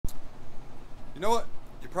You know what?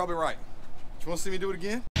 You're probably right. You want to see me do it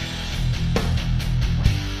again?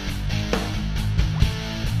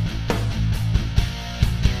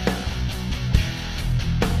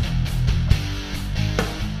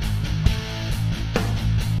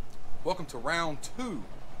 Welcome to round 2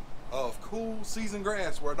 of cool season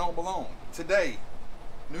grass where it don't belong. Today,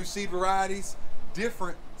 new seed varieties,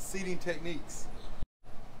 different seeding techniques.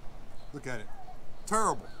 Look at it.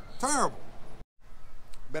 Terrible, terrible.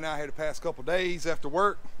 Been out here the past couple days after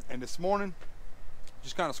work, and this morning,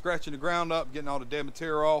 just kind of scratching the ground up, getting all the dead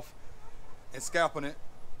material off, and scalping it,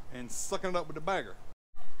 and sucking it up with the bagger.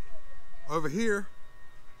 Over here,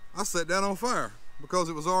 I set that on fire because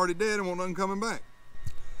it was already dead and wasn't nothing coming back.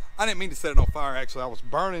 I didn't mean to set it on fire, actually. I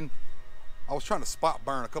was trying to spot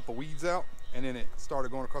burn a couple weeds out, and then it started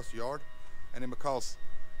going across the yard. And then because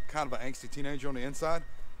I'm kind of an angsty teenager on the inside,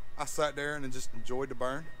 I sat there and then just enjoyed the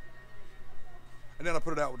burn. And then I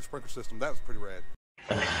put it out with the sprinkler system. That was pretty rad.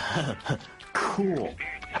 Cool.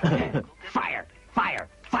 Fire, fire,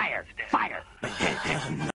 fire, fire. Look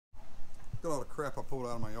at all the crap I pulled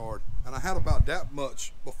out of my yard. And I had about that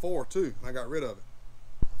much before too, and I got rid of it.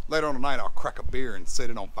 Later on tonight, I'll crack a beer and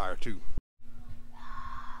set it on fire too.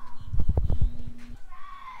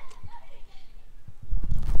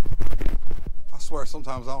 I swear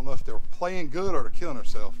sometimes I don't know if they're playing good or they're killing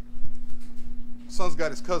themselves. Son's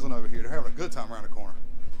got his cousin over here. They're having a good time around the corner.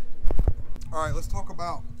 All right, let's talk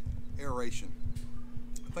about aeration.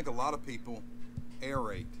 I think a lot of people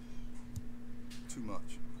aerate too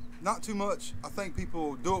much. Not too much. I think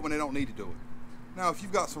people do it when they don't need to do it. Now, if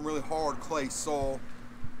you've got some really hard clay soil,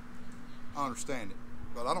 I understand it,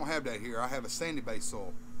 but I don't have that here. I have a sandy-based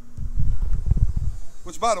soil,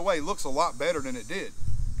 which, by the way, looks a lot better than it did.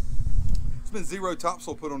 It's been zero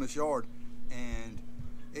topsoil put on this yard, and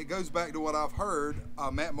it goes back to what I've heard.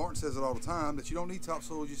 Matt Martin says it all the time, that you don't need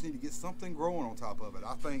topsoil, you just need to get something growing on top of it.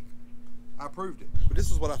 I think I proved it. But this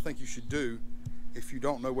is what I think you should do if you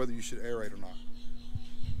don't know whether you should aerate or not.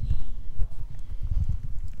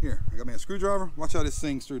 Here, I got me a screwdriver. Watch how this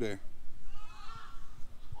sings through there.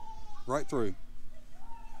 Right through,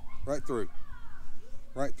 right through,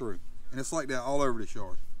 right through. And it's like that all over this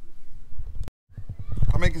yard.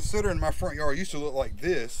 I mean, considering my front yard used to look like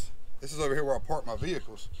this, this is over here where I park my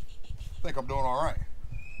vehicles, I think I'm doing all right.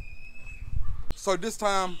 So this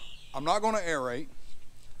time, I'm not gonna aerate.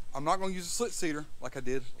 I'm not gonna use a slit seeder like I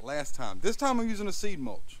did last time. This time I'm using a seed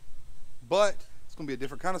mulch, but it's gonna be a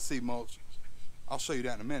different kind of seed mulch. I'll show you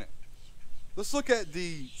that in a minute. Let's look at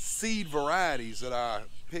the seed varieties that I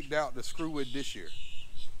picked out to screw with this year.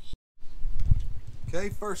 Okay,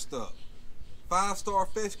 first up, 5-star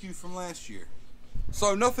fescue from last year.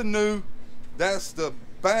 So nothing new. That's the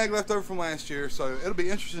bag left over from last year, so it'll be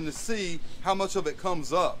interesting to see how much of it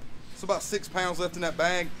comes up. It's about 6 pounds left in that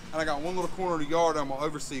bag, and I got one little corner of the yard I'm gonna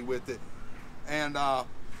oversee with it. And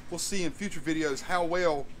we'll see in future videos how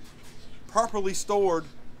well properly stored,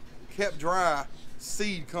 kept dry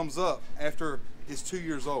seed comes up after it's 2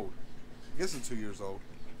 years old. I guess it's 2 years old.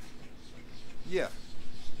 Yeah,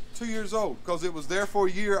 2 years old, because it was there for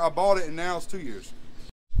a year. I bought it and now it's 2 years.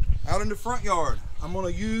 Out in the front yard, I'm gonna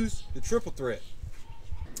use the triple threat.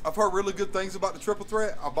 I've heard really good things about the triple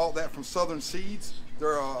threat. I bought that from Southern Seeds.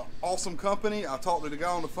 They're an awesome company. I talked to the guy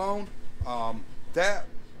on the phone. That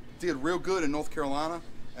did real good in North Carolina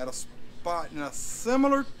at a spot in a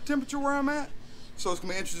similar temperature where I'm at. So it's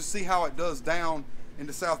gonna be interesting to see how it does down in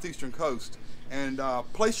the southeastern coast. And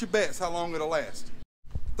place your bets how long it'll last.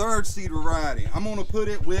 Third seed variety, I'm gonna put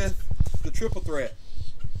it with the triple threat.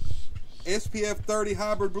 SPF 30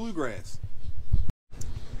 hybrid bluegrass.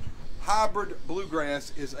 Hybrid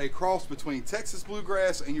bluegrass is a cross between Texas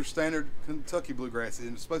bluegrass and your standard Kentucky bluegrass,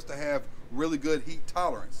 and it's supposed to have really good heat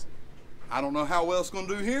tolerance. I don't know how well it's gonna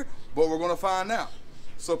do here, but we're gonna find out.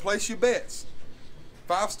 So place your bets.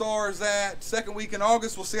 5 stars that second week in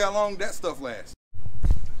August. We'll see how long that stuff lasts.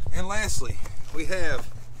 And lastly, we have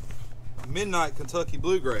Midnight Kentucky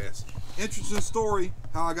Bluegrass. Interesting story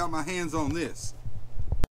how I got my hands on this.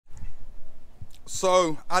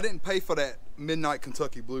 So I didn't pay for that Midnight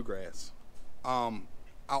Kentucky Bluegrass. I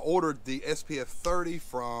ordered the SPF 30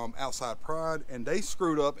 from Outside Pride, and they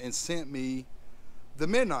screwed up and sent me the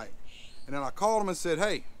Midnight. And then I called them and said,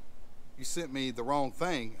 hey, you sent me the wrong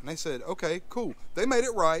thing. And they said, okay, cool. They made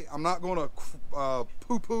it right. I'm not going to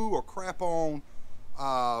poo-poo or crap on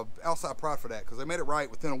Outside Pride for that, because they made it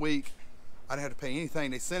right within a week. I didn't have to pay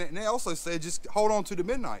anything. They sent it, and they also said just hold on to the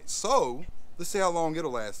Midnight. So let's see how long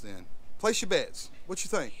it'll last then. Place your bets. What you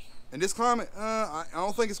think? In this climate, I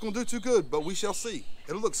don't think it's going to do too good, but we shall see.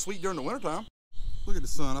 It'll look sweet during the wintertime. Look at the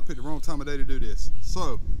sun. I picked the wrong time of day to do this.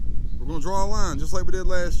 So We're gonna draw a line just like we did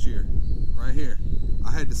last year, right here.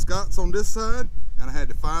 I had the Scots on this side and I had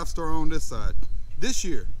the 5-star on this side. This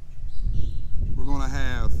year, we're gonna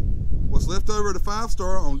have what's left over of the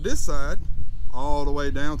 5-star on this side all the way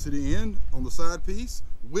down to the end on the side piece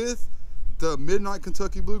with the Midnight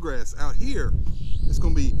Kentucky Bluegrass. Out here, it's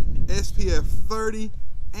gonna be SPF 30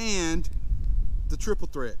 and the triple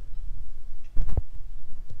threat.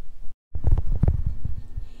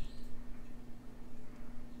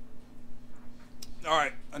 All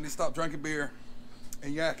right, I need to stop drinking beer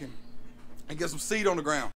and yakking and get some seed on the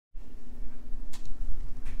ground.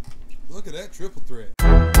 Look at that triple threat.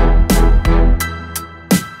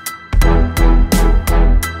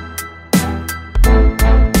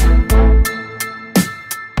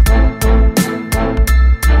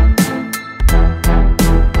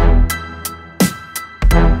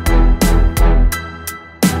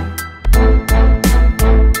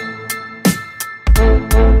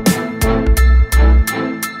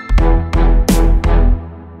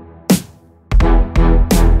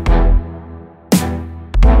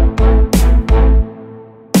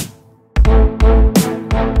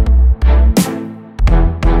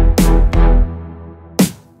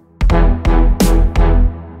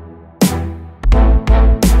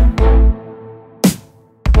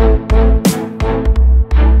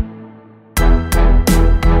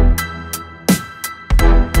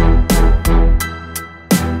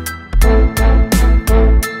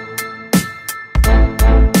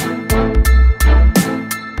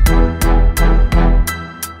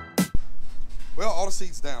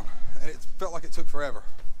 Seeds down, and it felt like it took forever.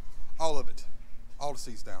 All of it, all the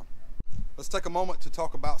seeds down. Let's take a moment to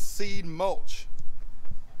talk about seed mulch.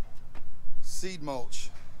 Seed mulch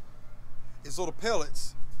is little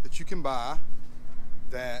pellets that you can buy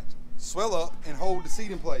that swell up and hold the seed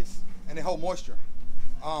in place, and they hold moisture.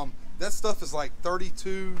 That stuff is like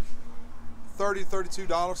 $32 for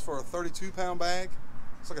a 32-pound bag.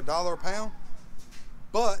 It's like $1 a pound.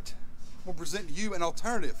 But we'll present to you an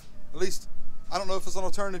alternative. At least I don't know if it's an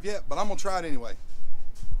alternative yet, but I'm gonna try it anyway.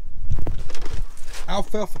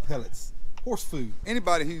 Alfalfa pellets, horse food.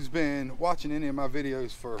 Anybody who's been watching any of my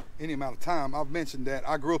videos for any amount of time, I've mentioned that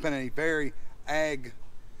I grew up in a very ag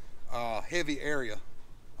heavy area.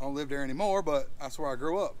 I don't live there anymore, but that's where I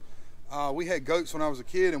grew up. We had goats when I was a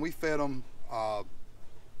kid, and we fed them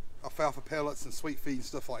alfalfa pellets and sweet feed and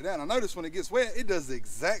stuff like that. And I noticed when it gets wet, it does the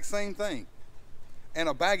exact same thing. And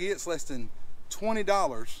a bag of it's less than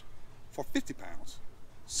 $20 for 50 pounds.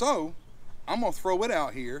 So I'm gonna throw it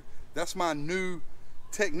out here. That's my new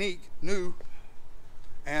technique,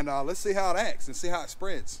 and let's see how it acts and see how it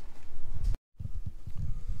spreads.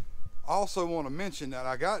 I also want to mention that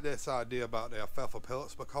I got this idea about the alfalfa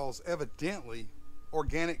pellets because evidently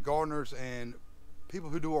organic gardeners and people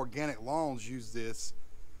who do organic lawns use this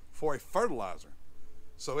for a fertilizer.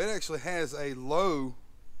 So it actually has a low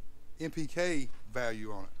NPK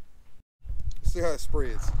value on it. Let's see how it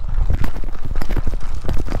spreads.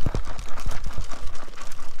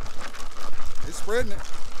 It's spreading it.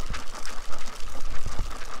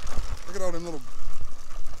 Look at all them little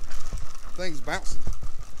things bouncing.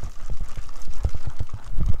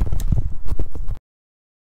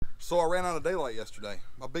 So I ran out of daylight yesterday.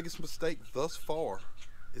 My biggest mistake thus far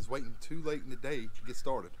is waiting too late in the day to get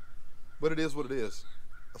started. But it is what it is.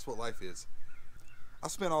 That's what life is. I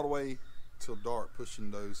spent all the way till dark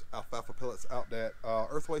pushing those alfalfa pellets out that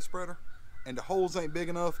earthway spreader, and the holes ain't big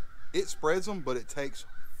enough. It spreads them, but it takes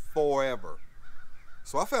forever.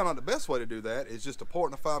 So I found out the best way to do that is just to pour it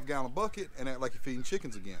in a 5-gallon bucket and act like you're feeding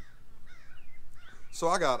chickens again. So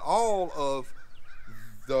I got all of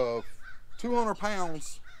the 200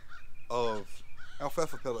 pounds of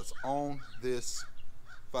alfalfa pellets on this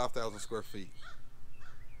 5,000 square feet.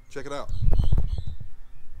 Check it out.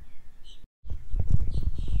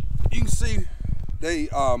 You can see they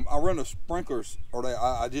I run the sprinklers, or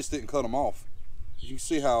I just didn't cut them off. You can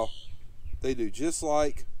see how they do just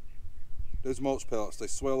like those mulch pellets. They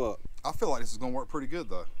swell up. I feel like this is gonna work pretty good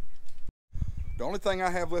though. The only thing I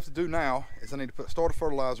have left to do now is I need to put starter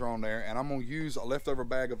fertilizer on there, and I'm gonna use a leftover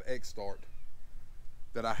bag of egg start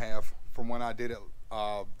that I have from when I did it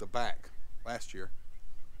the back last year,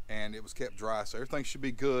 and it was kept dry, so everything should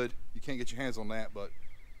be good. You can't get your hands on that, but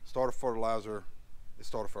starter fertilizer is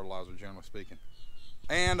starter fertilizer generally speaking.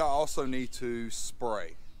 And I also need to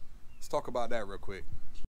spray. Let's talk about that real quick.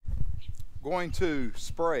 Going to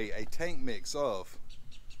spray a tank mix of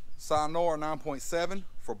Cyanor 9.7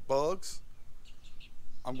 for bugs.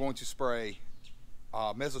 I'm going to spray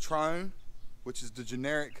Mesotrione, which is the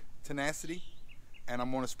generic tenacity, and I'm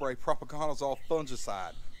going to spray propiconazole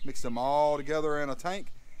fungicide. Mix them all together in a tank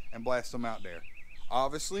and blast them out there.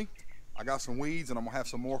 Obviously, I got some weeds and I'm gonna have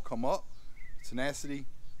some more come up. Tenacity,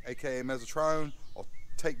 aka Mesotrone, I'll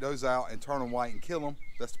take those out and turn them white and kill them.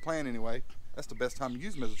 That's the plan anyway. That's the best time to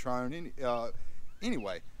use Mesotrone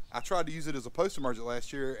anyway. I tried to use it as a post-emergent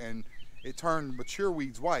last year and it turned mature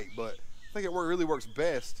weeds white, but I think it really works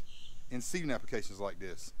best in seeding applications like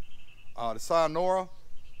this. The Cyanora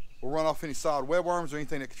will run off any solid webworms or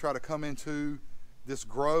anything that could try to come into this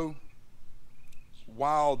grow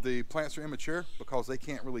while the plants are immature, because they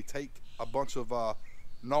can't really take a bunch of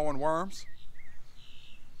gnawing worms.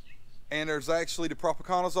 And there's actually the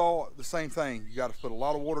propiconazole, the same thing. You got to put a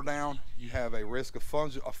lot of water down. You have a risk of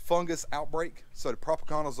a fungus outbreak. So the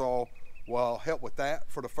propiconazole will help with that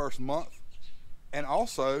for the first month. And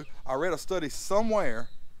also, I read a study somewhere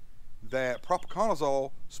that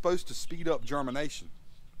propiconazole is supposed to speed up germination.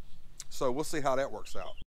 So we'll see how that works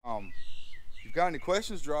out. If you've got any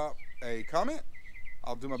questions, drop a comment.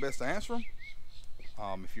 I'll do my best to answer them.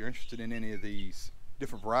 If you're interested in any of these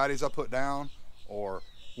different varieties I put down, or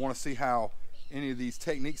want to see how any of these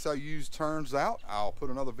techniques I use turns out, I'll put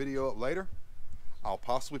another video up later. I'll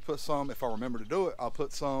possibly put some, if I remember to do it, I'll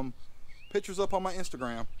put some pictures up on my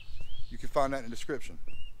Instagram. You can find that in the description.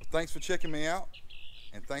 Thanks for checking me out,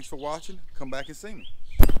 and thanks for watching. Come back and see me.